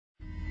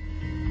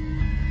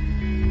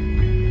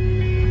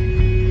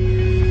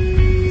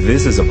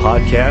This is a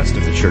podcast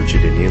of the Church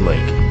at Indian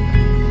Lake.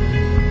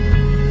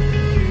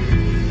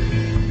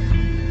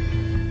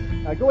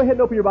 Go ahead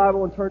and open your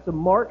Bible and turn to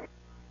Mark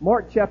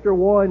chapter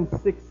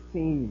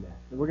 1:16.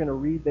 And we're going to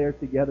read there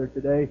together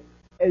today.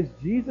 As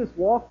Jesus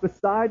walked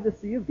beside the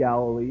Sea of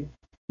Galilee,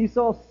 he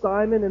saw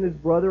Simon and his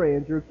brother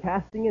Andrew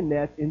casting a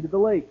net into the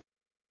lake,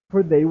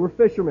 for they were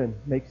fishermen.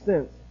 Makes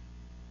sense.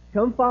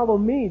 "Come follow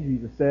me,"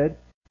 Jesus said,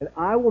 "and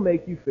I will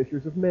make you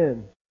fishers of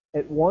men."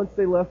 At once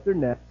they left their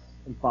nets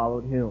and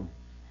followed him.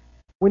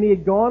 When he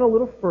had gone a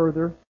little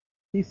further,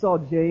 he saw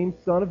James,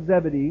 son of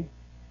Zebedee,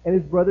 and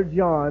his brother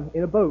John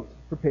in a boat,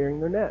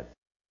 preparing their nets.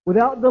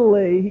 Without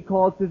delay, he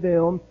called to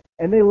them,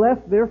 and they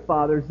left their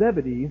father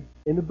Zebedee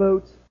in the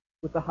boat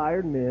with the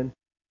hired men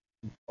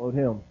and followed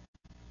him.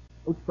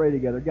 Let's pray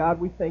together.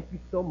 God, we thank you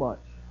so much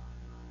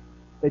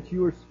that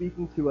you are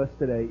speaking to us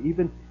today.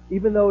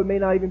 Even though it may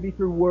not even be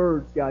through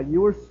words, God,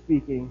 you are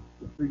speaking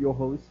through your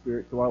Holy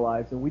Spirit to our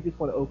lives, and we just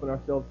want to open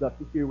ourselves up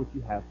to hear what you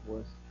have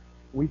for us.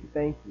 We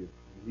thank you.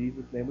 In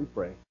Jesus' name we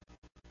pray.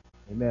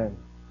 Amen.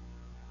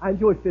 I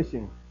enjoy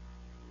fishing.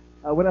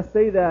 When I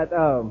say that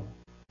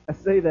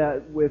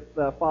with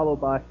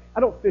followed by, I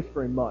don't fish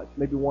very much,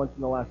 maybe once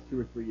in the last 2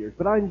 or 3 years,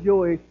 but I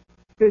enjoy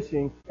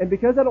fishing, and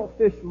because I don't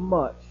fish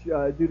much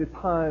due to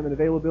time and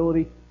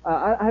availability,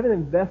 I haven't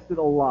invested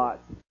a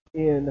lot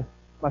in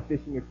my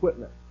fishing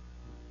equipment.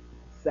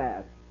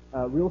 Sad.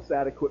 Real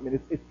sad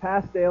equipment. It's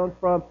passed down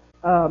from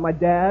my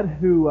dad,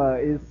 who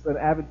is an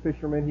avid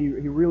fisherman.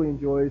 He really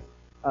enjoys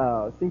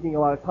sinking a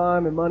lot of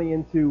time and money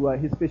into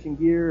his fishing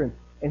gear,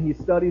 and he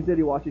studies it,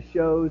 he watches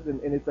shows, and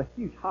it's a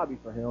huge hobby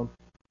for him.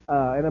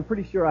 And I'm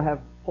pretty sure I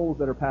have poles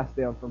that are passed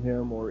down from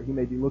him, or he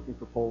may be looking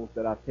for poles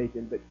that I've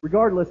taken. But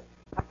regardless,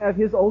 I have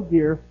his old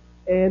gear,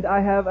 and I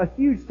have a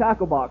huge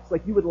tackle box.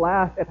 Like, you would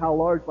laugh at how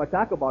large my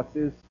tackle box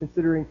is,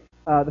 considering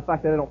the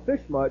fact that I don't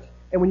fish much.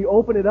 And when you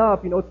open it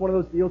up, it's one of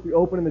those deals where you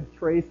open and the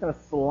trays kind of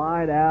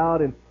slide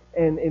out, and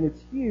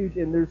it's huge,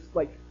 and there's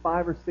like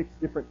 5 or 6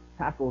 different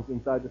tackles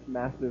inside this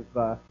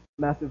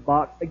massive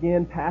box.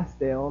 Again, passed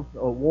down,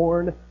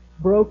 worn,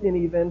 broken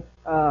even.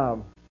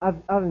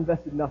 I've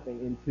invested nothing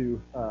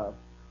into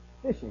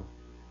fishing.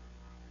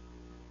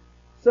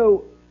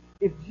 So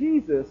if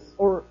Jesus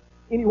or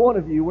any one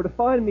of you were to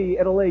find me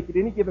at a lake at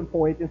any given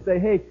point and say,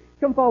 "Hey,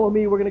 come follow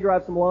me, we're going to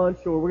grab some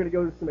lunch, or we're going to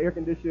go to some air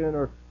condition,"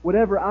 or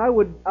whatever, I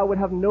would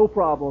have no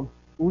problem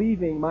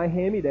leaving my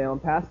hand-me-down,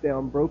 passed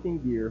down, broken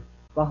gear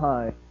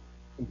behind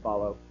and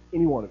follow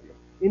any one of you,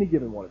 any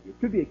given one of you. It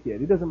could be a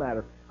kid, it doesn't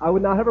matter. I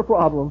would not have a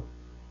problem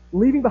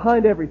leaving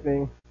behind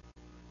everything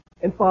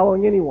and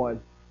following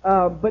anyone.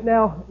 But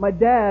now, my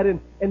dad,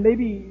 and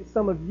maybe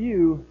some of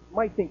you,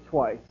 might think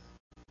twice.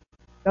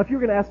 Now, if you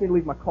were going to ask me to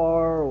leave my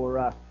car,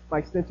 or my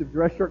extensive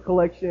dress shirt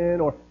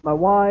collection, or my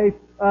wife,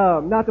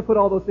 not to put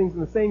all those things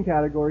in the same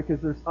category,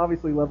 because there's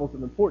obviously levels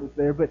of importance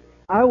there, but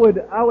I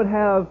would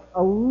have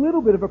a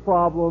little bit of a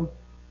problem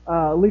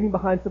leaving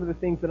behind some of the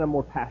things that I'm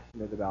more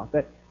passionate about,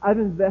 that I've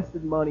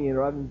invested money in,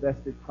 or I've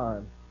invested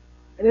time.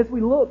 And as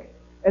we look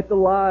at the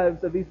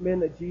lives of these men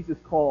that Jesus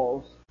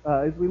calls,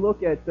 as we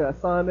look at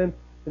Simon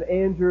and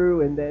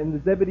Andrew and the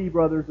Zebedee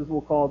brothers, as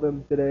we'll call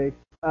them today,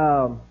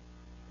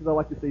 because I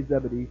like to say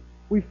Zebedee,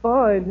 we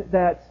find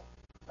that,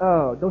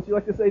 don't you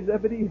like to say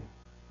Zebedee?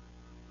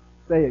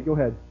 Say it, go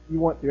ahead. You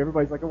want to.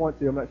 Everybody's like, I want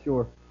to, I'm not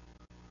sure.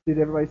 Did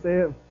everybody say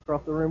it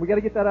across the room? We got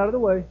to get that out of the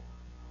way.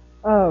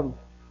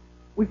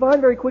 We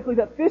find very quickly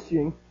that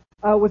fishing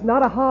was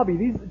not a hobby.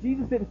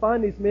 Jesus didn't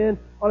find these men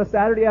on a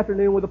Saturday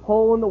afternoon with a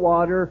pole in the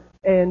water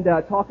and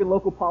talking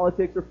local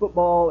politics or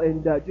football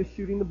and just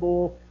shooting the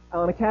bull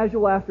on a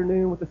casual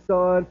afternoon with the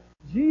sun.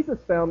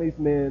 Jesus found these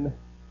men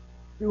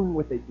doing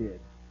what they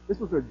did. This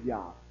was their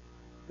job.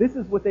 This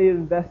is what they had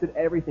invested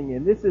everything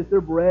in. This is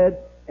their bread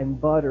and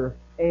butter,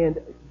 and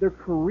their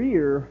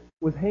career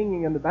was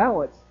hanging in the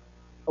balance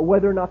of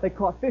whether or not they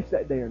caught fish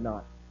that day or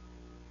not.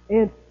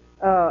 And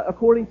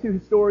according to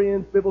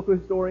historians, biblical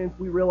historians,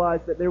 we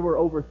realize that there were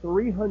over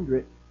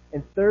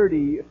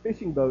 330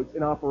 fishing boats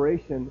in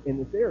operation in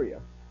this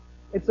area.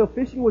 And so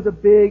fishing was a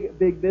big,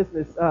 big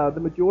business. The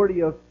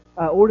majority of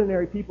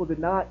ordinary people did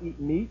not eat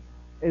meat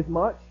as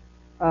much.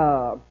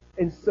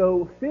 And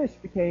so fish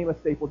became a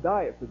staple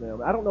diet for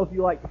them. I don't know if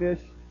you like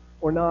fish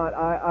or not.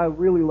 I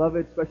really love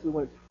it, especially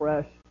when it's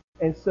fresh.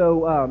 And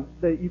so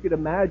that you could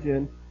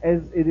imagine,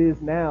 as it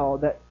is now,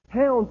 that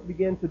towns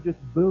began to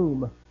just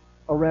boom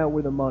around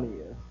where the money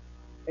is.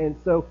 And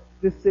so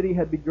this city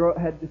had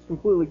just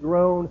completely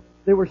grown.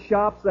 There were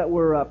shops that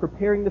were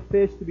preparing the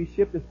fish to be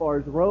shipped as far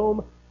as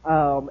Rome.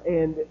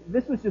 And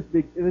this was just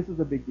big. This was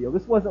a big deal.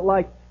 This wasn't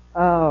like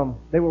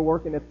they were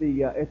working at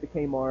the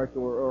Kmart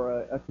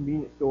or a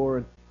convenience store,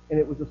 and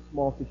it was a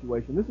small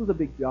situation. This was a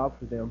big job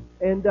for them.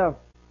 And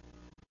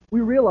we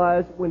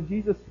realize when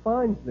Jesus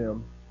finds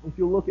them, if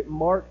you look at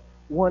Mark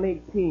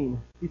 1:18,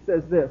 he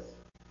says this,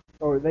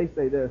 or they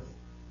say this: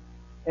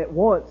 "At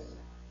once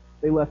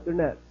they left their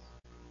nets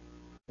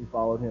and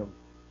followed him."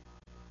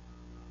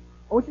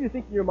 I want you to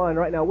think in your mind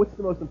right now, what's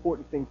the most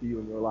important thing to you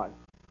in your life?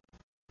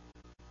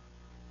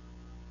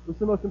 What's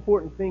the most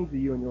important thing to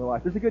you in your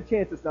life? There's a good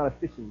chance it's not a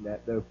fishing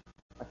net, though.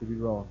 I could be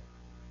wrong.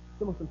 What's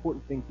the most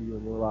important thing to you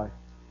in your life?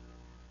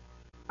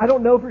 I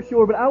don't know for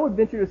sure, but I would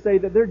venture to say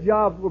that their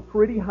jobs were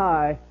pretty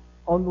high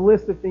on the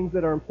list of things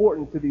that are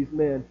important to these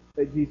men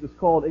that Jesus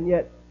called, and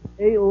yet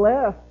they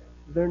left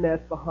their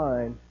nets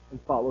behind and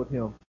followed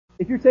him.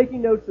 If you're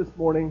taking notes this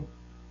morning,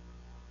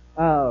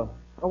 I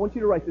want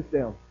you to write this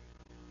down.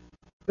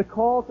 The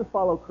call to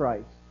follow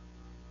Christ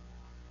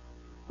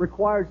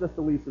requires us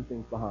to leave some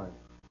things behind.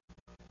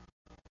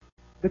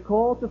 The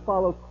call to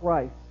follow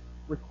Christ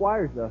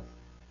requires us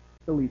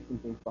to leave some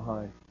things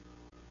behind.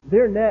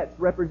 Their nets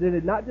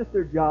represented not just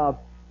their job,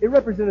 it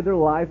represented their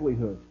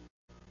livelihood.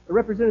 It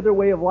represented their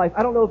way of life.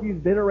 I don't know if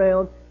you've been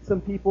around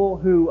some people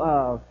who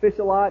fish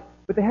a lot,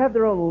 but they have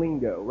their own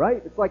lingo,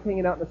 right? It's like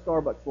hanging out in a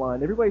Starbucks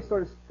line. Everybody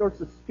starts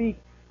to speak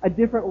a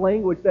different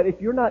language that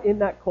if you're not in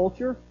that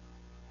culture,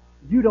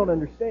 you don't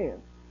understand.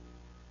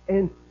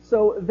 And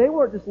so they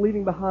weren't just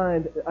leaving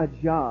behind a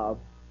job.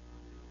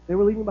 They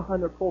were leaving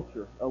behind their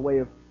culture, a way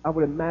of, I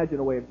would imagine,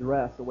 a way of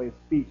dress, a way of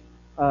speech,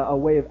 a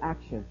way of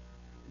action.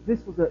 This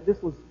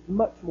was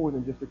much more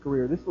than just a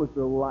career. This was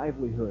their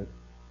livelihood,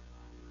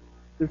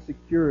 their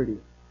security,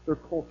 their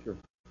culture.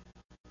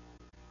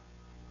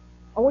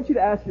 I want you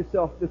to ask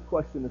yourself this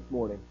question this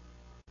morning.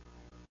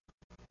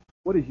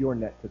 What is your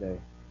net today?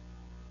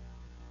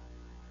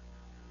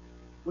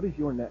 What is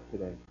your net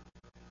today?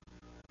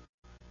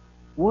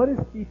 What is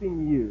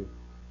keeping you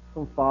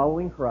from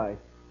following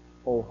Christ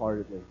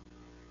wholeheartedly?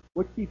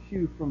 What keeps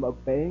you from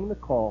obeying the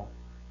call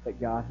that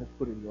God has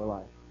put in your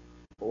life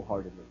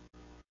wholeheartedly?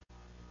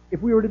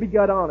 If we were to be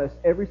God honest,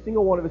 every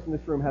single one of us in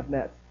this room have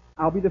nets.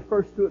 I'll be the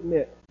first to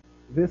admit,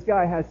 this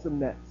guy has some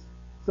nets.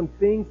 Some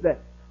things that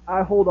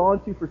I hold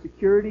on to for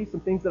security,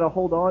 some things that I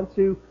hold on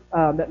to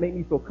that make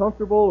me feel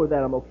comfortable or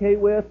that I'm okay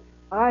with.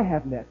 I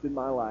have nets in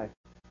my life.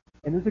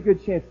 And there's a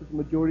good chance that the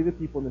majority of the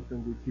people in this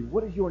room do too.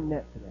 What is your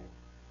net today?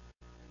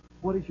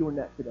 What is your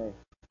net today?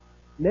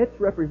 Nets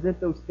represent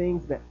those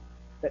things that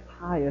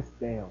tie us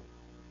down,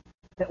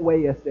 that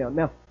weigh us down.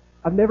 Now,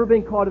 I've never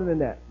been caught in a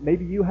net.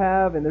 Maybe you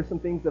have, and there's some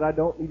things that I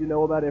don't need to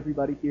know about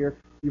everybody here.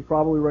 You've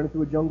probably run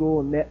into a jungle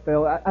and net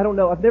fell. I don't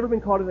know. I've never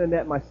been caught in a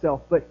net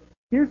myself. But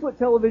here's what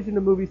television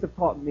and movies have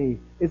taught me,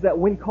 is that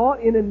when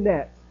caught in a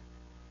net,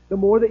 the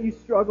more that you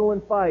struggle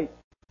and fight,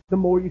 the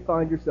more you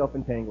find yourself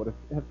entangled.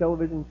 Have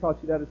television taught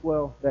you that as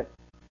well? That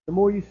the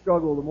more you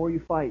struggle, the more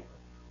you fight,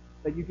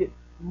 that you get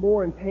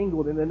more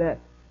entangled in the net.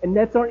 And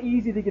nets aren't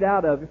easy to get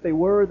out of. If they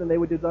were, then they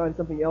would design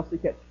something else to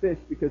catch fish,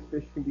 because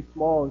fish can be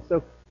small. And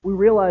so we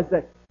realize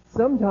that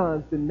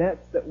sometimes the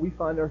nets that we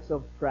find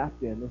ourselves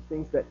trapped in, those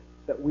things that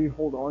we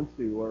hold on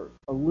to, are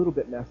a little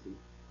bit messy.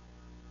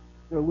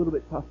 They're a little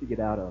bit tough to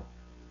get out of.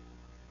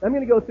 I'm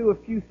going to go through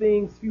a few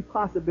things, few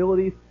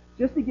possibilities,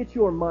 just to get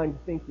your mind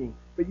thinking.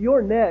 But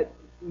your net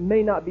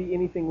may not be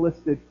anything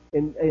listed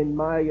in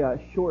my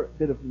short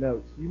bit of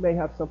notes. You may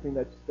have something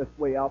that's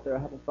way out there I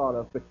haven't thought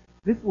of, but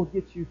this will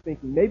get you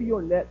thinking. Maybe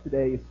your net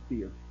today is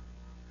fear.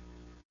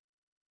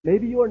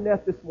 Maybe your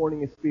net this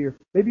morning is fear.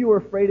 Maybe you were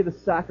afraid of the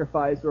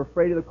sacrifice or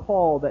afraid of the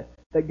call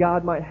that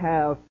God might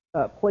have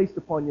placed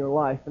upon your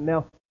life. And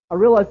now, I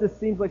realize this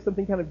seems like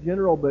something kind of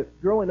general, but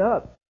growing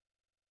up,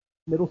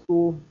 middle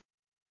school,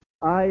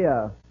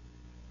 I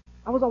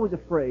was always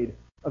afraid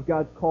of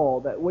God's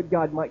call, that what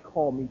God might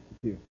call me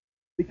to do.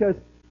 Because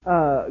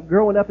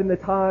growing up in the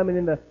time and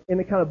in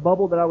the kind of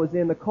bubble that I was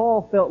in, the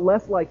call felt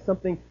less like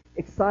something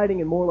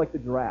exciting and more like the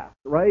draft,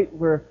 right?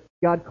 Where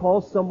God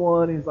calls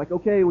someone and he's like,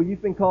 okay, well,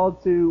 you've been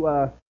called to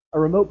a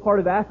remote part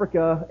of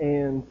Africa,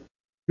 and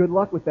good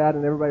luck with that.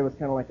 And everybody was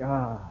kind of like,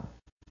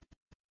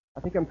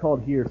 I think I'm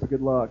called here, so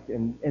good luck,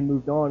 and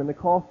moved on. And the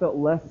call felt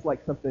less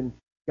like something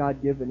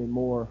God-given and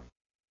more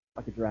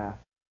like a draft.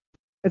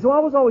 And so I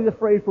was always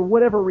afraid, for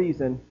whatever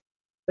reason,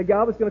 that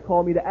God was going to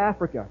call me to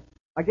Africa.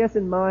 I guess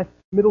in my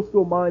middle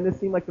school mind, this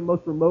seemed like the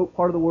most remote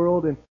part of the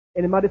world. And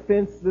in my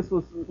defense, this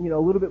was a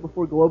little bit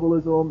before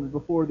globalism and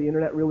before the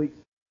internet really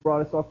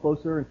brought us all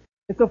closer.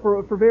 And so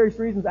for various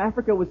reasons,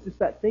 Africa was just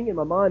that thing in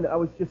my mind that I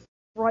was just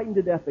frightened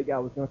to death that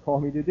God was going to call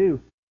me to do.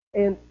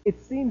 And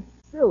it seems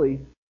silly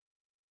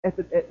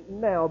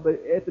now, but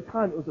at the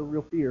time it was a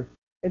real fear.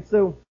 And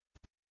so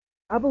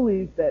I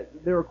believe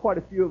that there are quite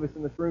a few of us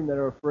in this room that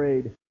are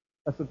afraid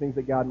of some things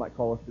that God might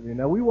call us to do.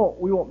 Now, we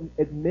won't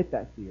admit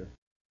that fear.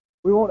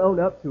 We won't own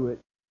up to it,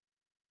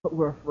 but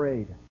we're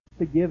afraid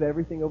to give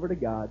everything over to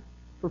God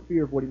for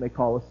fear of what He may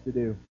call us to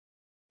do.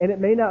 And it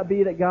may not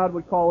be that God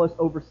would call us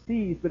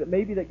overseas, but it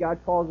may be that God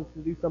calls us to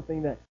do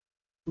something that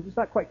we're just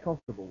not quite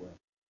comfortable with.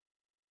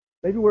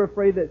 Maybe we're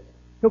afraid that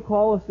He'll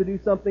call us to do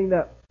something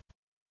that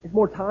is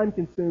more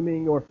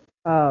time-consuming or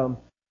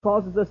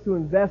causes us to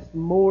invest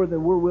more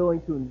than we're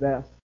willing to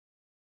invest.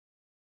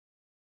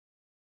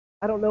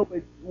 I don't know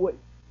what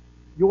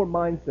your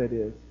mindset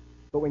is,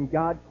 but when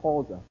God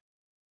calls us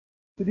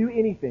to do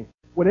anything,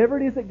 whatever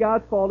it is that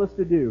God's called us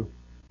to do,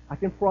 I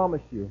can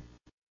promise you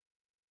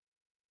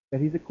that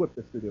He's equipped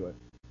us to do it.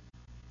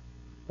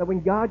 That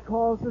when God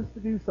calls us to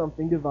do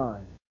something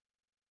divine,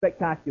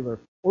 spectacular,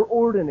 or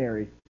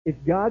ordinary, If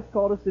God's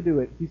called us to do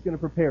it, He's going to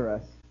prepare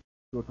us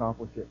to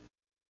accomplish it.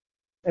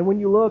 And when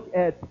you look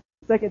at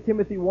 2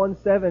 Timothy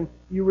 1:7,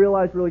 you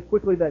realize really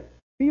quickly that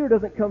fear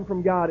doesn't come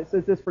from God. It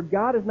says this, "For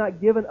God has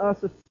not given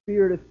us a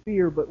spirit of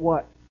fear, but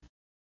what?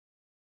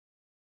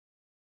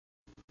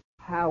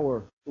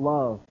 Power,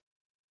 love,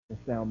 and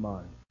sound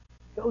mind."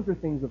 Those are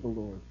things of the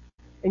Lord.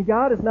 And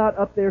God is not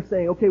up there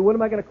saying, "Okay, what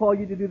am I going to call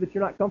you to do that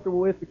you're not comfortable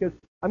with because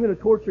I'm going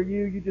to torture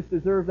you, you just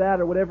deserve that,"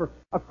 or whatever.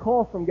 A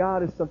call from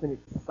God is something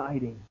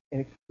exciting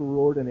and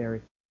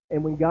extraordinary.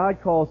 And when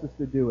God calls us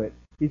to do it,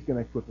 He's going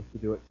to equip us to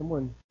do it.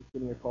 Someone is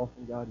getting a call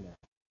from God now.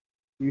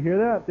 Do you hear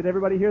that? Did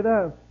everybody hear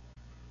that?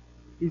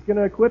 He's going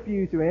to equip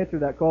you to answer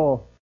that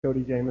call,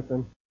 Cody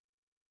Jameson.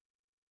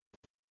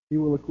 He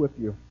will equip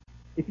you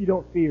if you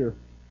don't fear.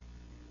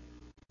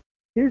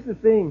 Here's the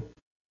thing.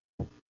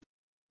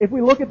 If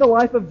we look at the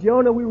life of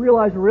Jonah, we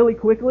realize really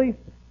quickly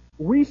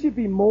we should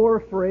be more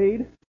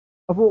afraid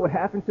of what would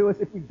happen to us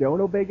if we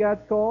don't obey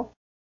God's call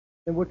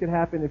than what could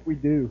happen if we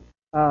do.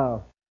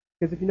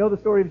 Because if you know the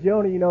story of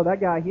Jonah, you know that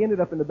guy, he ended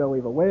up in the belly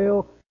of a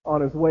whale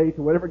on his way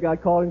to whatever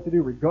God called him to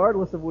do,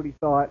 regardless of what he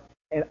thought.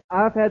 And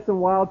I've had some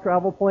wild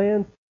travel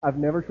plans. I've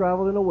never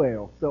traveled in a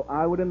whale. So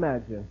I would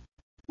imagine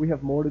we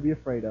have more to be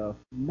afraid of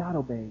not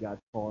obeying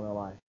God's call in our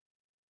life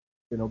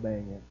than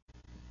obeying it.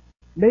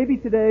 Maybe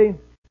today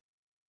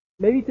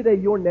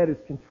your net is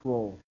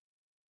control.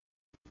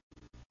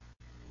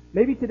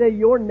 Maybe today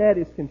your net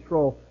is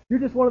control. You're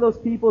just one of those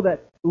people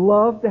that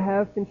love to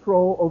have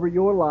control over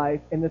your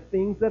life and the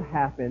things that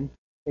happen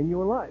in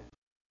your life.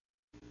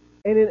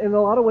 And in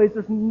a lot of ways,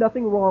 there's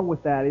nothing wrong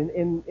with that.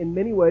 In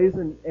many ways,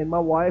 and my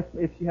wife,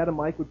 if she had a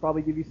mic, would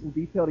probably give you some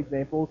detailed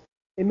examples.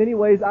 In many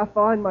ways, I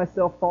find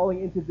myself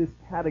falling into this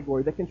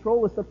category. That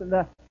control is something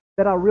that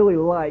I really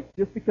like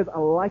just because I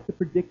like the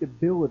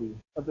predictability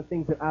of the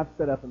things that I've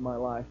set up in my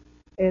life.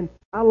 And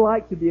I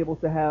like to be able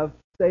to have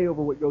say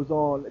over what goes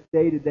on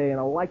day to day, and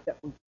I like that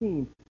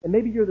routine. And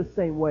maybe you're the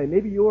same way.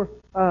 Maybe your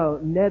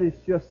net is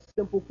just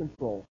simple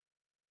control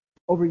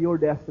over your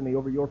destiny,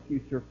 over your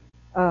future.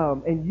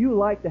 And you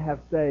like to have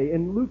say.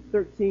 In Luke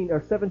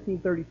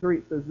 17:33,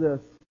 it says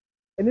this,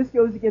 and this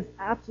goes against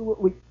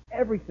absolutely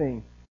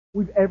everything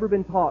we've ever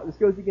been taught. This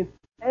goes against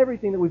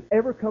everything that we've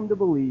ever come to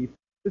believe.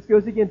 This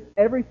goes against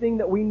everything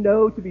that we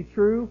know to be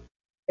true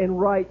and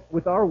right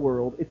with our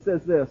world. It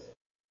says this,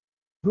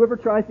 "Whoever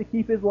tries to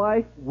keep his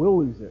life will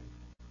lose it."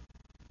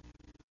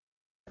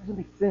 That doesn't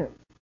make sense.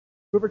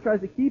 Whoever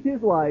tries to keep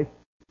his life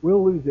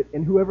will lose it,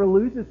 and whoever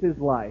loses his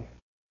life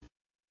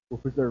will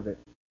preserve it.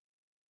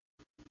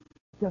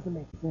 It doesn't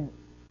make sense.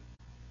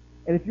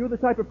 And if you're the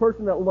type of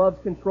person that loves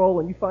control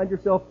and you find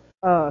yourself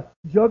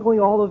juggling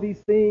all of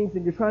these things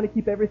and you're trying to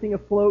keep everything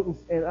afloat,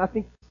 and I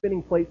think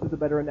spinning plates is a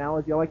better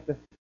analogy. I like the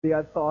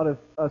thought of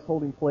us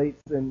holding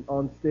plates and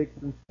on sticks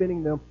and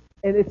spinning them.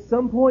 And at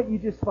some point you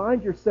just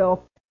find yourself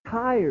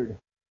tired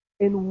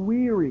and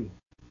weary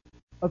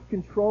of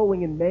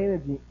controlling and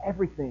managing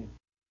everything.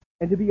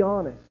 And to be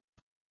honest,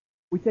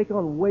 we take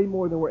on way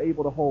more than we're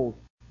able to hold.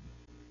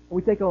 And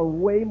we take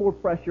on way more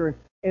pressure.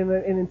 And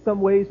in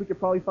some ways, we could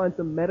probably find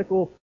some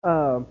medical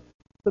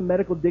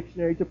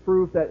dictionary to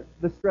prove that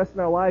the stress in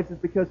our lives is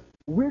because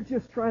we're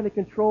just trying to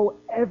control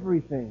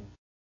everything.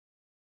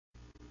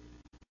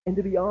 And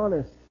to be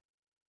honest,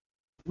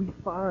 we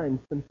find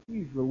some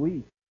huge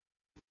relief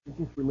in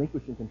just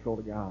relinquishing control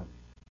to God.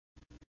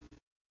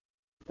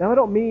 Now, I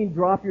don't mean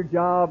drop your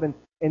job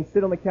and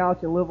sit on the couch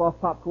and live off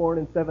popcorn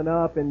and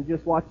 7-Up and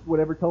just watch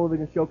whatever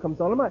television show comes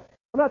on.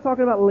 I'm not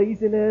talking about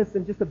laziness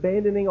and just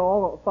abandoning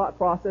all thought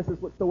processes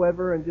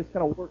whatsoever and just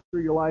kind of work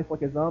through your life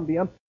like a zombie.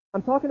 I'm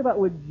talking about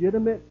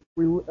legitimate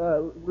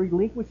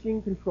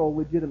relinquishing control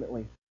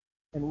legitimately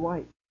and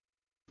right.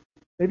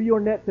 Maybe your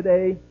net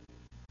today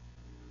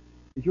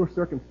is your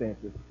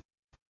circumstances.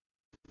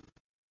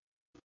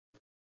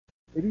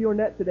 Maybe your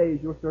net today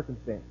is your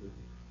circumstances.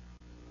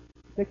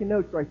 Taking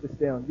notes, write this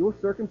down. Your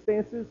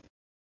circumstances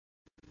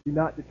do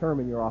not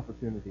determine your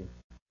opportunity.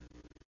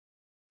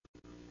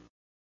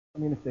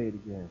 I'm going to say it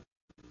again.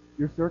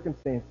 Your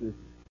circumstances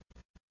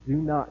do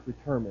not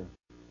determine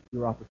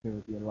your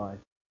opportunity in life.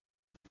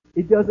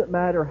 It doesn't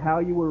matter how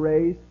you were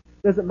raised.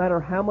 It doesn't matter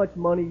how much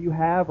money you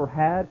have or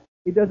had.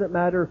 It doesn't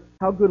matter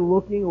how good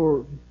looking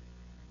or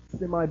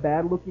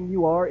semi-bad looking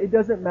you are. It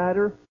doesn't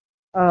matter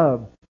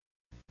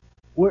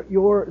what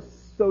your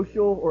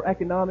social or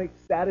economic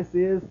status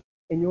is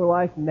in your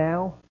life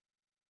now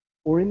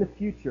or in the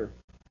future.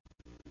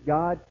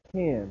 God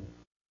can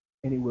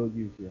and He will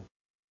use you.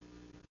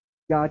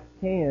 God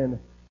can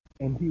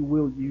and He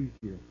will use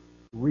you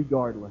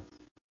regardless.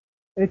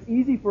 And it's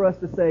easy for us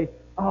to say,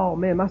 "Oh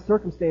man, my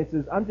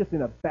circumstances, I'm just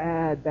in a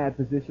bad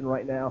position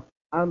right now.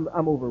 I'm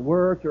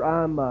overworked, or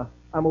I'm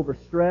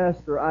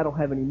overstressed, or I don't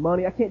have any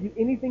money. I can't do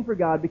anything for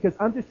God because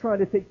I'm just trying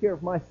to take care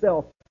of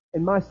myself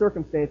and my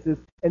circumstances."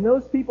 And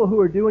those people who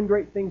are doing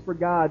great things for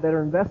God, that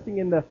are investing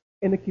in the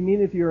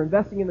community or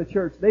investing in the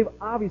church, they've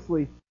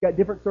obviously got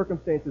different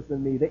circumstances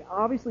than me. They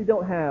obviously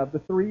don't have the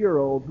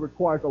 3-year-old who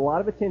requires a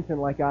lot of attention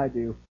like I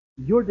do.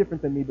 You're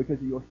different than me because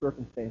of your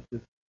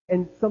circumstances.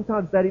 And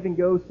sometimes that even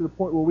goes to the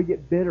point where we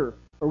get bitter,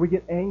 or we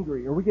get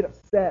angry, or we get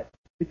upset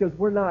because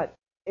we're not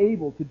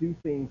able to do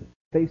things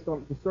based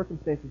on the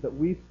circumstances that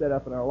we've set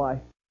up in our life.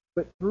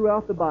 But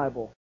throughout the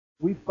Bible,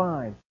 we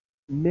find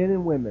men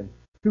and women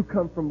who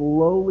come from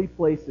lowly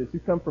places, who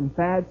come from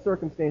bad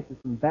circumstances,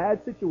 from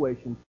bad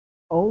situations,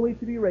 only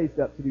to be raised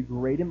up to do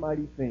great and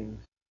mighty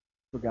things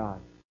for God.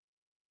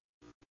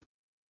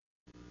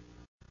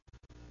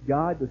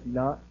 God does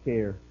not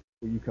care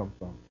where you come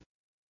from.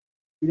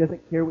 He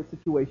doesn't care what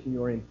situation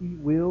you're in. He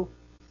will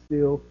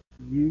still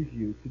use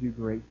you to do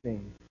great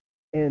things.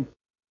 And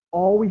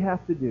all we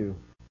have to do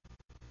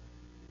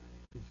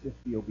is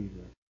just be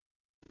obedient.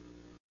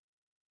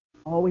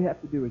 All we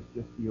have to do is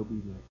just be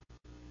obedient.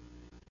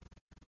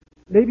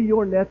 Maybe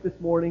your net this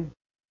morning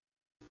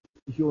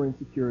is your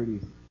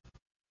insecurities.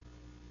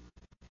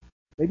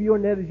 Maybe your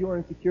net is your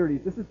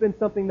insecurities. This has been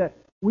something that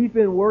we've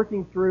been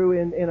working through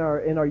in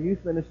our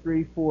youth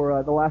ministry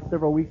for the last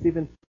several weeks.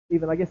 Even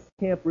I guess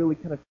camp really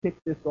kind of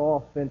kicked this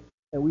off, and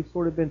we've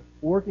sort of been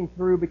working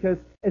through, because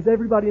as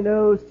everybody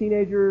knows,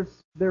 teenagers,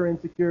 they're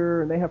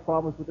insecure and they have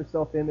problems with their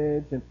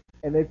self-image,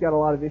 and they've got a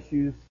lot of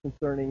issues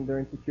concerning their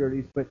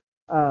insecurities. But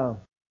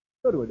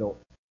so do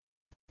adults.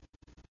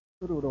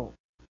 So do adults.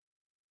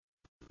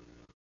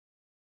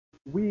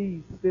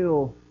 We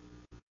still,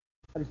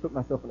 I just put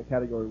myself in a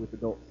category with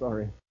adults,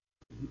 sorry.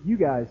 You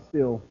guys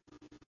still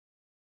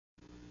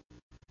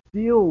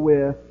deal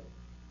with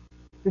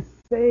the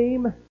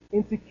same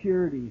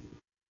insecurities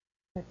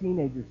that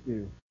teenagers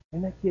do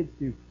and that kids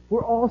do.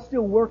 We're all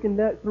still working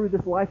through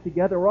this life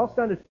together. We're all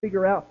trying to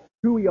figure out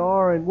who we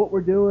are and what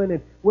we're doing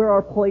and where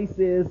our place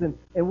is and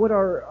what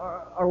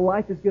our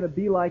life is going to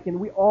be like. And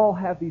we all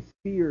have these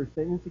fears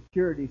and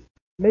insecurities.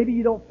 Maybe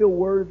you don't feel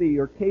worthy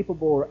or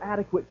capable or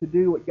adequate to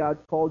do what God's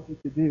called you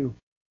to do.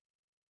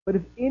 But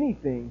if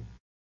anything,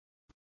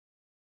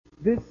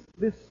 this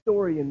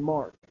story in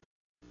Mark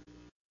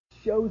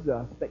shows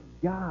us that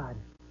God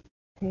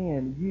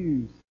can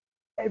use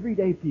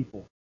everyday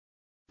people.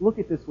 Look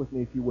at this with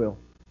me, if you will.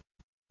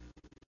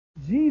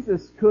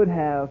 Jesus could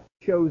have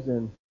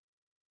chosen,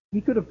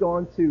 he could have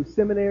gone to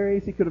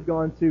seminaries, he could have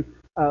gone to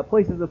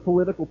places of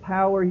political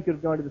power, he could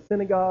have gone to the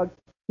synagogues,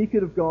 he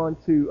could have gone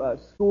to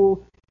schools.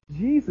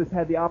 Jesus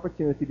had the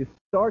opportunity to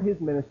start his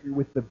ministry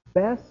with the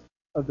best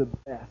of the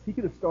best. He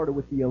could have started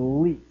with the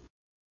elite.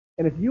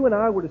 And if you and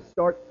I were to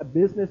start a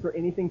business or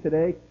anything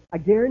today, I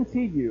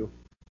guarantee you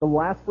the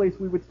last place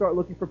we would start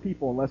looking for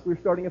people, unless we were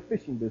starting a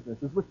fishing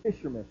business, is with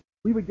fishermen.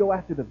 We would go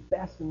after the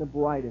best and the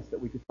brightest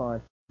that we could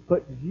find.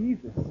 But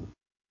Jesus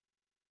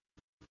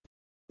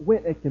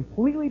went a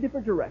completely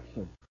different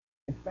direction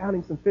and found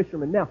him some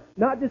fishermen. Now,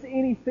 not just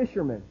any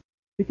fishermen,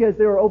 because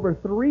there were over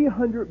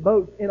 300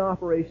 boats in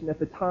operation at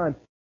the time.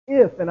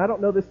 If, and I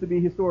don't know this to be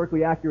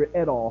historically accurate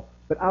at all,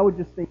 but I would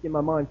just think in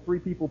my mind 3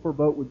 people per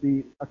boat would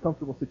be a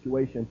comfortable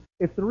situation.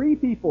 If 3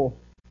 people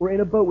were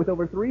in a boat with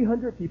over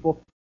 300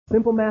 people,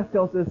 simple math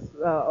tells us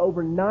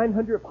over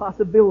 900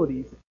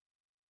 possibilities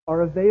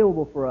are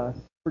available for us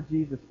for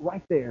Jesus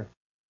right there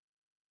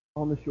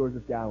on the shores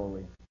of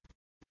Galilee.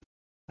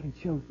 But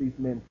he chose these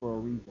men for a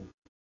reason,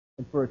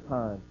 and for a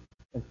time,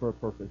 and for a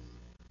purpose.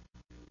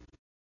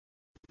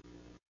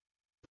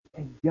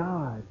 And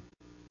God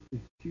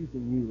is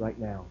choosing you right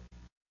now.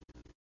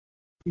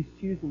 He's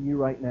choosing you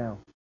right now.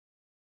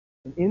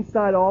 And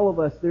inside all of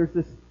us, there's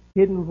this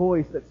hidden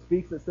voice that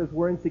speaks that says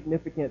we're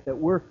insignificant, that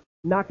we're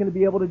not going to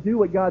be able to do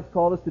what God's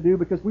called us to do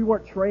because we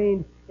weren't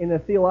trained in a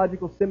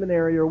theological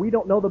seminary, or we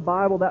don't know the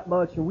Bible that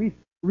much, and we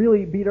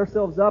really beat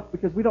ourselves up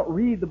because we don't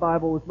read the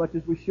Bible as much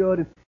as we should.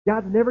 And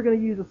God's never going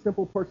to use a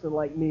simple person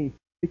like me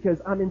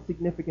because I'm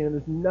insignificant and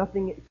there's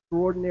nothing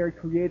extraordinary,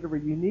 creative, or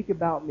unique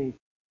about me.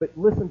 But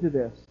listen to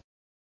this.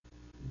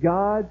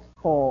 God's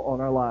call on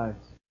our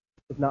lives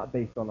is not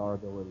based on our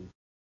ability.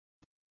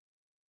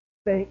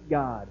 Thank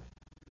God.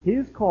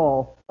 His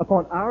call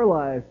upon our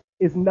lives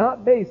is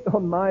not based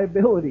on my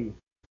ability.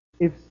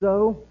 If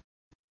so,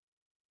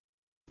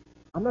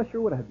 I'm not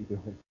sure what I'd be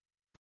doing.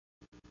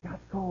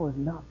 God's call is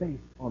not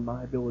based on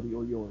my ability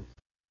or yours,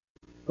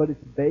 but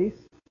it's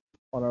based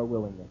on our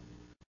willingness.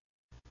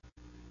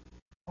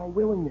 Our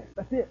willingness.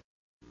 That's it.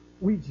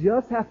 We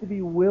just have to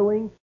be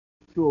willing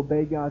to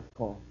obey God's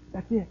call.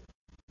 That's it.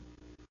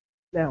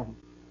 Now,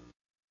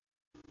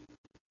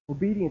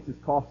 obedience is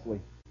costly.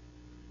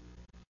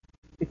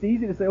 It's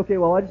easy to say, okay,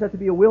 well, I just have to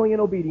be willing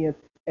and obedient.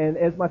 And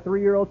as my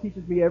 3-year-old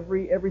teaches me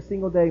every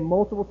single day,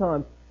 multiple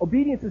times,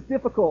 obedience is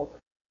difficult.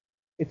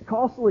 It's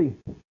costly.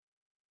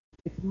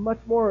 It's much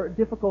more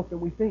difficult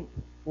than we think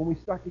when we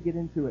start to get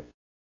into it.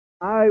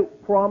 I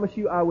promise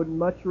you, I would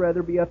much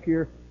rather be up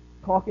here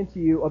talking to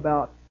you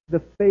about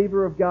the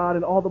favor of God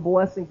and all the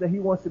blessings that He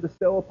wants to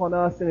bestow upon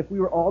us. And if we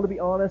were all to be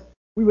honest,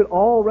 we would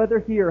all rather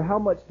hear how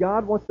much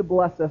God wants to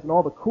bless us and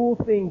all the cool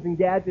things and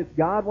gadgets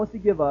God wants to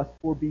give us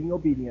for being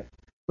obedient.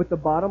 But the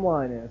bottom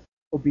line is,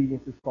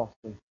 obedience is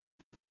costly.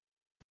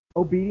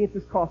 Obedience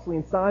is costly.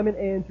 And Simon,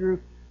 Andrew,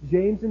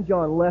 James, and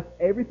John left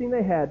everything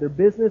they had, their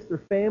business,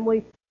 their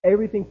family,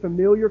 everything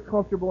familiar,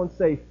 comfortable, and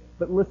safe.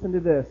 But listen to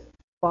this.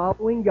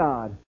 Following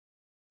God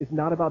is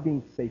not about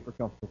being safe or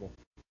comfortable.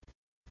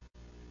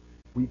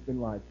 We've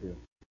been lied to.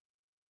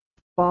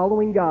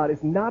 Following God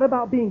is not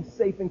about being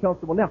safe and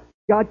comfortable. Now,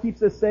 God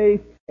keeps us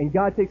safe, and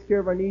God takes care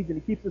of our needs, and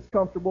He keeps us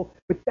comfortable,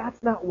 but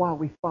that's not why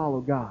we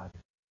follow God.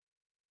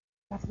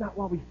 That's not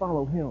why we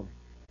follow Him.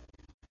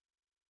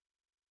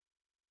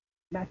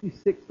 Matthew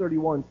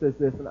 6:31 says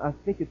this, and I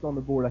think it's on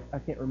the board. I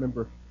can't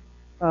remember.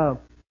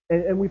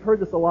 And we've heard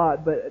this a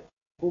lot, but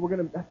we're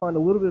going to find a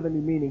little bit of a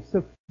new meaning.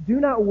 So do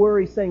not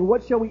worry saying,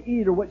 what shall we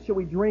eat, or what shall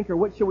we drink, or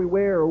what shall we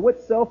wear, or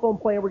what cell phone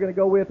plan we're going to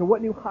go with, or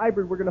what new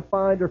hybrid we're going to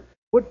find, or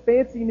what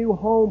fancy new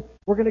home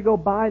we're going to go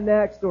buy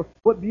next, or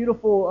what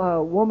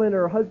beautiful woman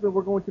or husband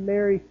we're going to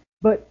marry.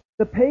 But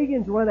the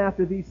pagans run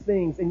after these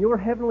things, and your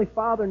heavenly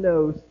Father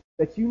knows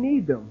that you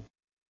need them.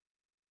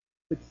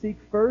 But seek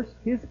first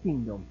His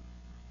kingdom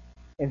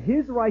and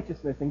His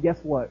righteousness, and guess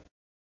what?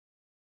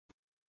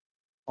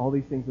 All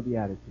these things will be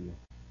added to you.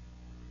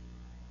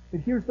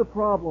 But here's the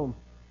problem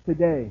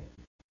today,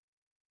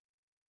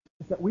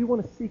 is that we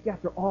want to seek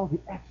after all the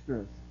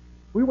extras.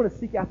 We want to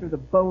seek after the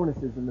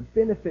bonuses and the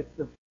benefits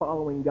of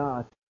following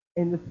God.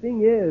 And the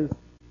thing is,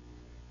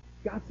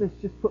 God says,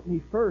 just put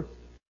me first,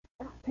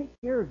 and I'll take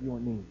care of your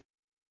needs.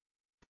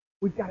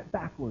 We've got it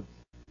backwards.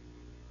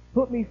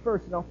 Put me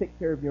first, and I'll take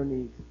care of your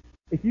needs.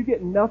 If you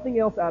get nothing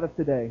else out of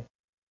today,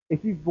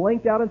 if you've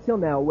blanked out until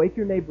now, wake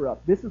your neighbor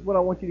up. This is what I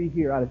want you to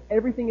hear. Out of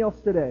everything else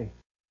today,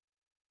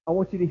 I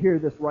want you to hear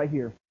this right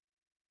here.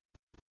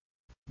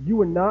 You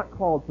were not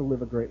called to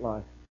live a great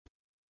life.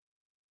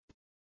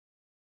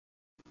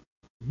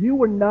 You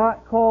were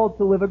not called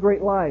to live a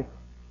great life.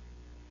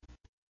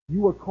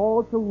 You were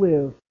called to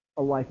live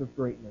a life of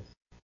greatness.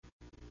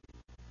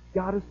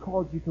 God has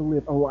called you to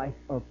live a life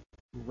of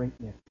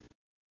greatness.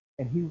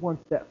 And He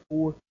wants that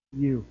for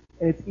you.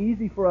 And it's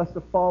easy for us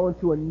to fall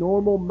into a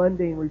normal,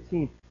 mundane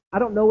routine. I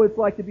don't know what it's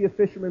like to be a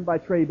fisherman by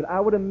trade, but I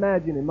would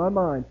imagine in my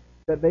mind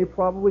that they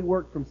probably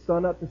worked from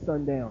sun up to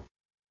sundown.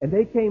 And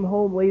they came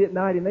home late at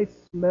night and they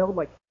smelled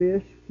like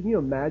fish. Can you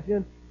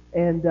imagine?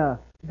 And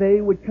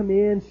they would come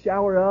in,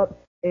 shower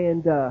up,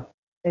 and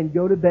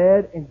go to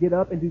bed and get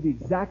up and do the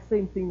exact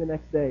same thing the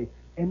next day,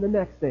 and the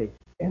next day,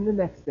 and the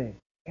next day,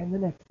 and the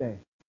next day.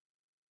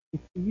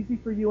 It's easy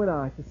for you and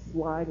I to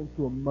slide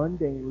into a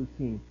mundane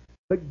routine.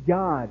 But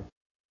God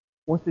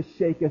wants to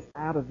shake us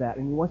out of that,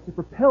 and He wants to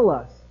propel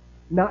us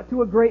not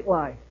to a great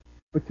life,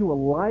 but to a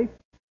life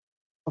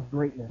of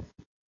greatness.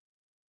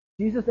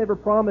 Jesus never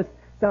promised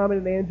Simon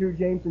and Andrew,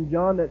 James and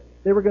John that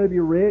they were going to be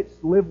rich,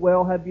 live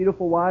well, have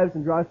beautiful wives,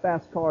 and drive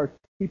fast cars.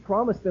 He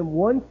promised them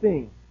one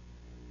thing: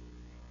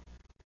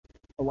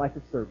 a life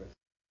of service.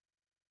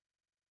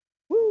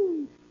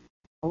 Woo!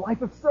 A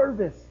life of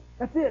service.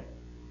 That's it.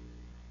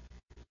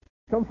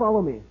 Come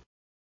follow me.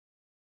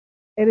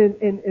 And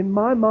in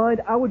my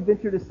mind, I would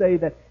venture to say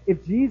that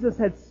if Jesus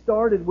had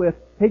started with,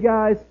 hey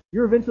guys,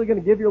 you're eventually going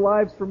to give your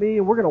lives for me,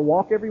 and we're going to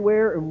walk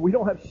everywhere, and we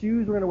don't have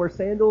shoes, we're going to wear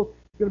sandals,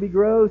 it's going to be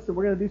gross, and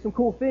we're going to do some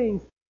cool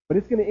things, but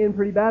it's going to end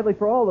pretty badly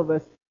for all of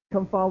us,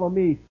 come follow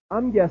me.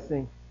 I'm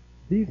guessing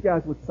these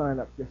guys would sign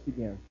up just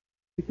again.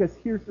 Because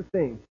here's the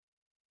thing,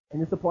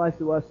 and this applies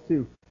to us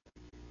too.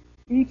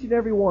 Each and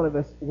every one of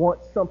us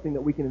wants something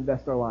that we can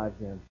invest our lives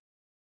in.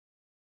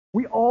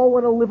 We all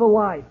want to live a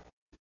life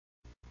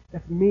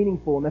that's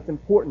meaningful and that's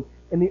important.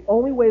 And the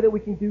only way that we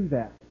can do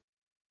that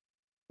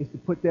is to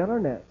put down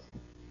our nets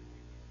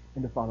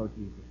and to follow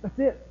Jesus. That's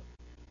it.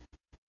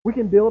 We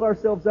can build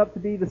ourselves up to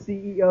be the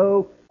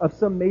CEO of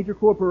some major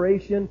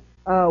corporation.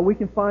 We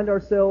can find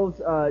ourselves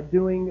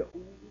doing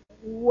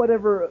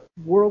whatever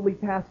worldly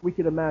task we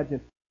could imagine.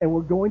 And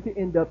we're going to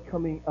end up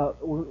coming up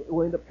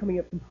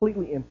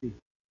completely empty.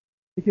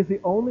 Because the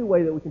only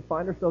way that we can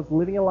find ourselves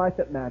living a life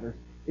that matters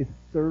is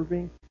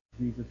serving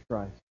Jesus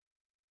Christ.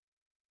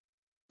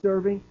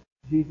 Serving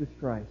Jesus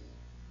Christ.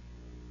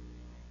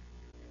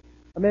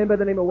 A man by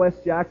the name of Wes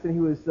Jackson, he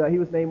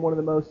was named one of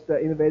the most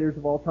innovators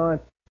of all time.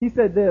 He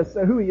said this,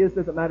 who he is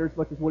doesn't matter as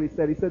much as what he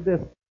said. He said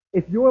this: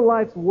 if your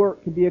life's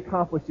work can be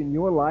accomplished in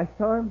your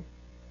lifetime,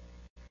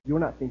 you're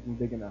not thinking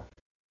big enough.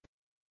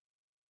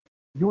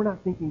 You're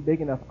not thinking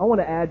big enough. I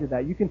want to add to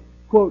that. You can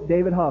quote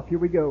David Huff. Here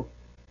we go.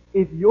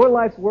 If your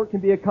life's work can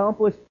be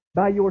accomplished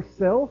by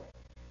yourself,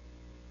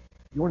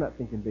 you're not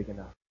thinking big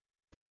enough.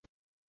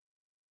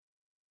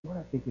 You're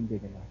not thinking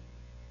big enough.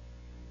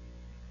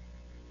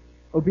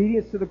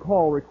 Obedience to the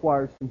call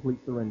requires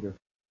complete surrender.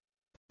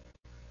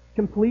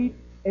 Complete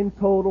and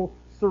total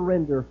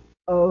surrender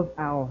of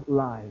our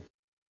lives.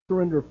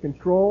 Surrender of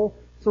control,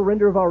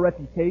 surrender of our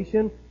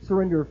reputation,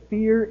 surrender of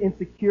fear,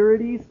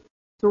 insecurities,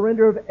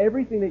 surrender of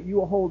everything that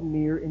you hold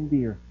near and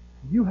dear.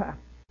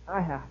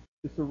 I have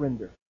to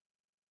surrender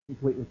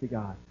completely to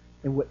God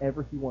and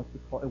whatever He wants to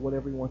call and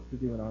whatever He wants to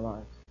do in our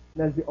lives.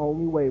 And that is the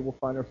only way we'll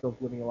find ourselves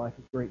living a life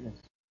of greatness.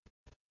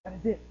 That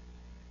is it.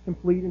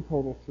 Complete and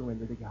total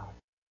surrender to God.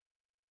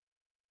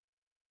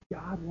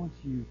 God wants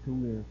you to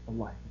live a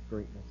life of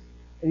greatness.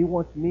 And He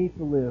wants me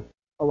to live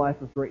a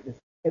life of greatness.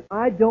 And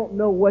I don't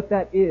know what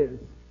that is.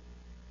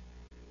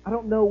 I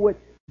don't know what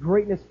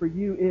greatness for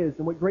you is.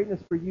 And what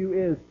greatness for you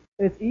is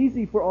And it's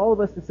easy for all of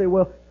us to say,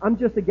 well, I'm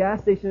just a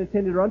gas station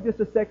attendant, or I'm just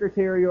a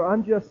secretary, or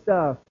I'm just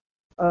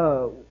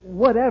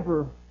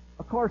whatever,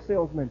 a car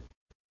salesman.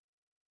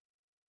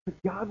 But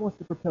God wants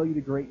to propel you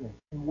to greatness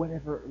in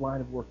whatever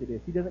line of work it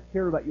is. He doesn't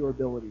care about your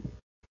abilities.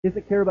 He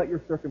doesn't care about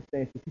your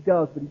circumstances. He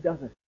does, but He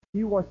doesn't.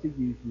 He wants to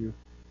use you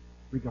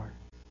regardless.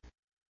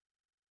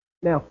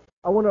 Now,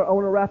 I want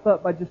to wrap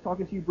up by just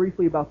talking to you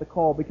briefly about the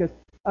call, because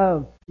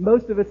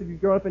most of us, if you've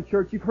grown up in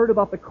church, you've heard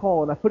about the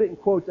call, and I put it in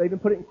quotes. I even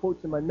put it in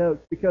quotes in my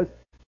notes, because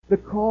the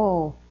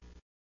call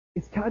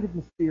is kind of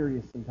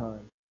mysterious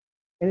sometimes.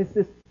 And it's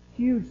this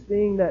huge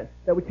thing that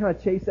we kind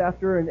of chase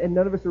after, and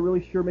none of us are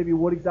really sure maybe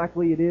what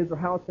exactly it is or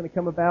how it's going to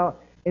come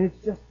about, and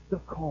it's just the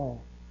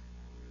call.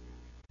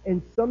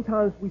 And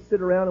sometimes we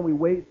sit around and we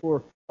wait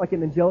for like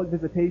an angelic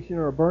visitation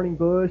or a burning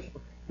bush,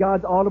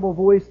 God's audible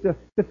voice to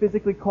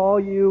physically call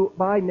you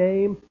by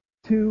name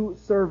to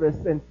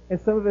service. And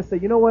some of us say,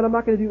 you know what, I'm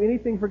not going to do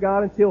anything for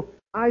God until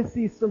I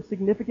see some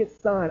significant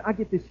sign. I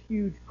get this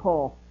huge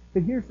call.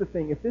 But here's the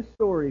thing. If this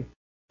story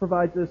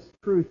provides us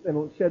truth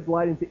and sheds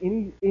light into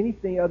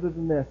anything other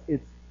than this,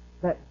 it's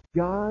that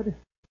God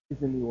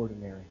is in the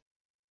ordinary.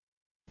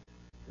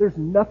 There's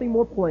nothing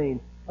more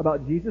plain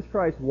about Jesus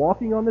Christ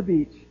walking on the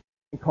beach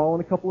and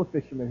calling a couple of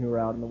fishermen who are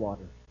out in the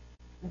water.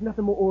 There's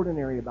nothing more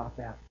ordinary about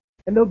that.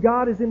 And though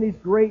God is in these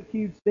great,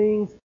 huge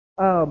things,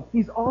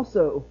 He's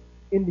also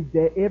in the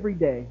day, every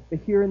day, the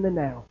here and the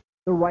now,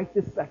 the right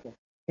this second.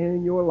 And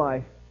in your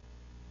life,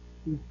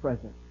 He's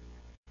present.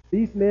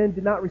 These men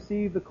did not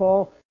receive the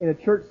call in a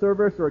church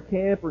service or a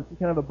camp or some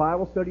kind of a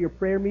Bible study or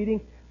prayer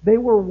meeting. They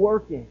were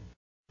working,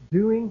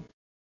 doing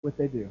what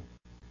they do.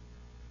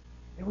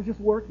 They were just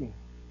working.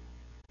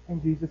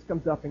 And Jesus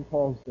comes up and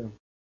calls them.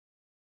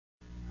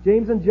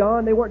 James and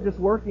John, they weren't just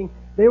working.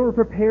 They were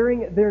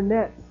preparing their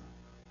nets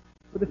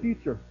for the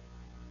future.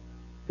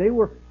 They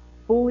were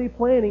fully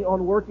planning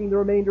on working the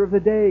remainder of the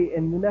day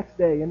and the next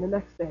day and the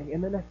next day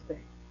and the next day.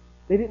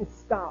 They didn't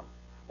stop.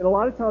 And a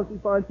lot of times we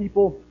find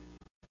people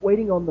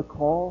waiting on the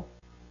call,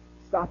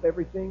 stop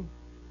everything.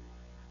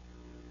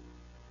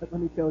 But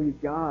let me tell you,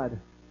 God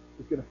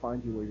is going to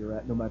find you where you're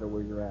at, no matter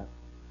where you're at.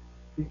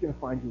 He's going to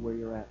find you where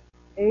you're at.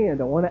 And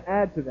I want to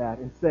add to that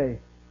and say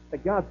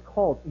that God's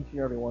called each and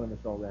every one of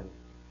us already.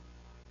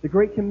 The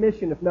Great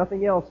Commission, if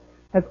nothing else,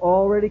 has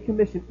already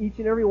commissioned each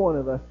and every one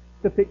of us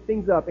to pick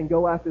things up and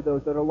go after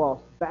those that are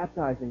lost,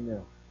 baptizing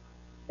them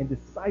and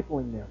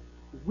discipling them.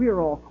 We are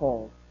all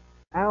called.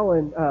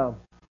 Alan,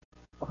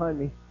 behind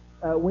me,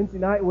 Wednesday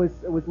night was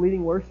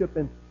leading worship,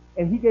 and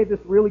he gave this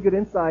really good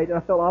insight, and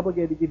I felt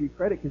obligated to give you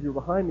credit because you're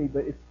behind me,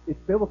 but it's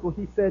biblical.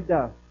 He said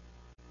that,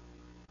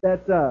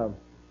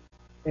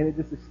 and it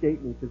just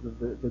escaped me because of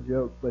the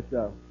joke, but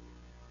shut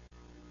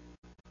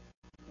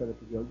up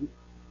the joke.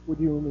 Would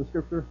you remember the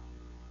scripture?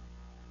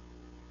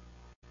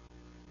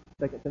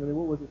 2 Timothy,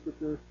 what was the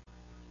scripture?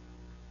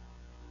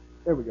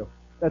 There we go.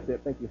 That's it.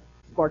 Thank you.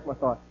 Sparked my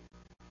thought.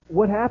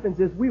 What happens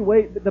is we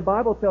wait. The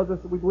Bible tells us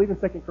that we believe in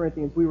 2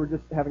 Corinthians. We were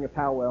just having a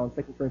powwow, and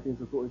 2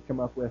 Corinthians is what we've come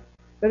up with.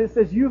 That it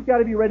says you've got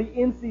to be ready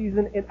in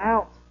season and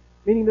out.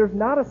 Meaning there's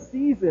not a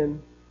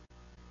season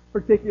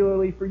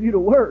particularly for you to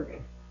work.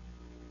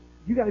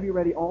 You got to be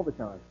ready all the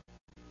time.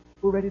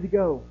 We're ready to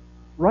go.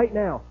 Right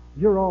now.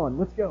 You're on.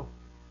 Let's go.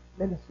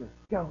 Minister.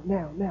 Go.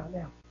 Now.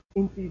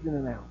 In season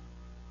and out.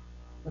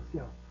 Let's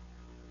go.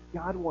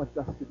 God wants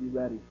us to be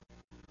ready.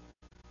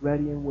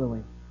 Ready and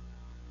willing.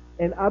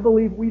 And I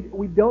believe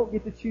we don't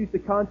get to choose the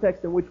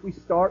context in which we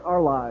start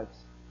our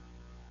lives.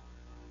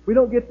 We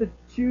don't get to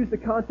choose the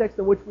context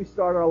in which we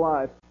start our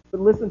lives.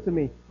 But listen to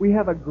me. We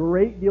have a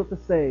great deal to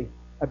say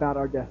about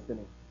our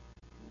destiny.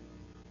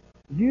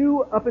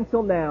 You, up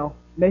until now,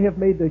 may have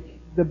made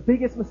the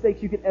biggest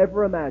mistakes you could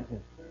ever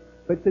imagine.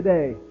 But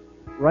today,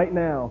 right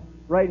now,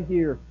 right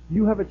here,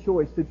 you have a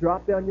choice to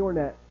drop down your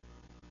net,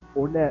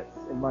 or nets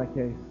in my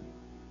case,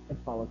 and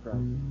follow Christ.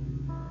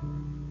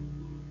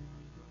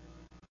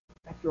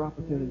 That's your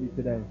opportunity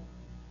today.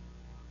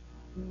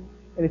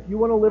 And if you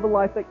want to live a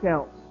life that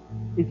counts,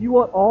 if you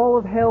want all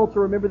of hell to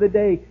remember the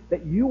day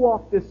that you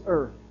walk this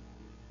earth,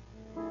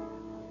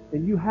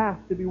 then you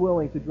have to be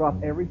willing to drop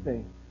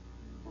everything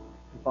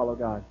and follow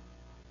God.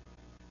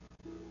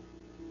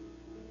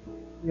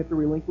 You have to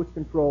relinquish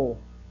control,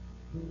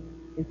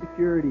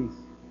 insecurities,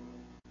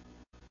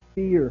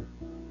 fear,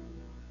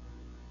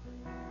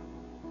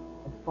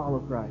 and follow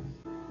Christ.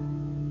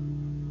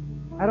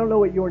 I don't know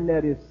what your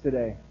net is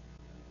today.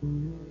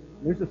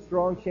 There's a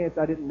strong chance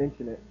I didn't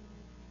mention it.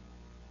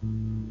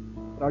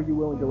 But are you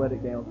willing to let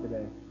it down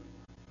today?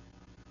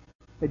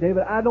 Hey,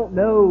 David, I don't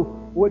know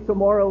what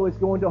tomorrow is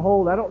going to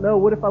hold. I don't know.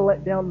 What if I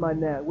let down my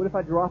net? What if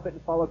I drop it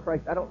and follow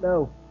Christ? I don't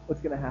know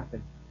what's going to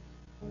happen.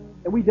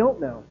 And we don't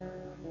know.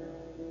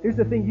 Here's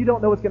the thing. You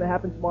don't know what's going to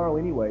happen tomorrow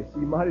anyway, so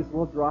you might as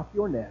well drop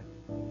your net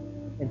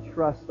and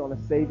trust on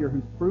a Savior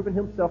who's proven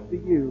Himself to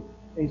you,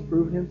 and He's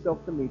proven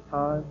Himself to me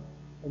time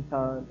and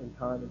time and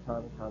time and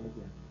time and time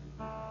again.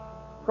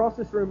 Across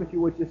this room, if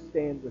you would, just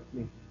stand with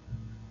me.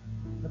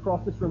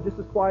 Across this room, just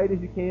as quiet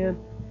as you can.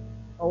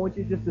 I want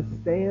you just to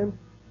stand.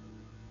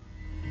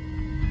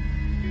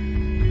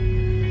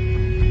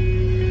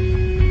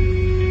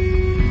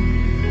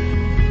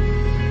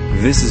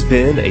 This has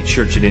been a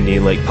Church at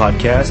Indian Lake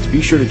podcast.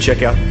 Be sure to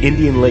check out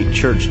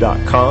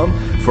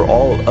IndianLakeChurch.com for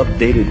all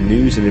updated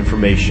news and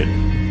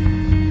information.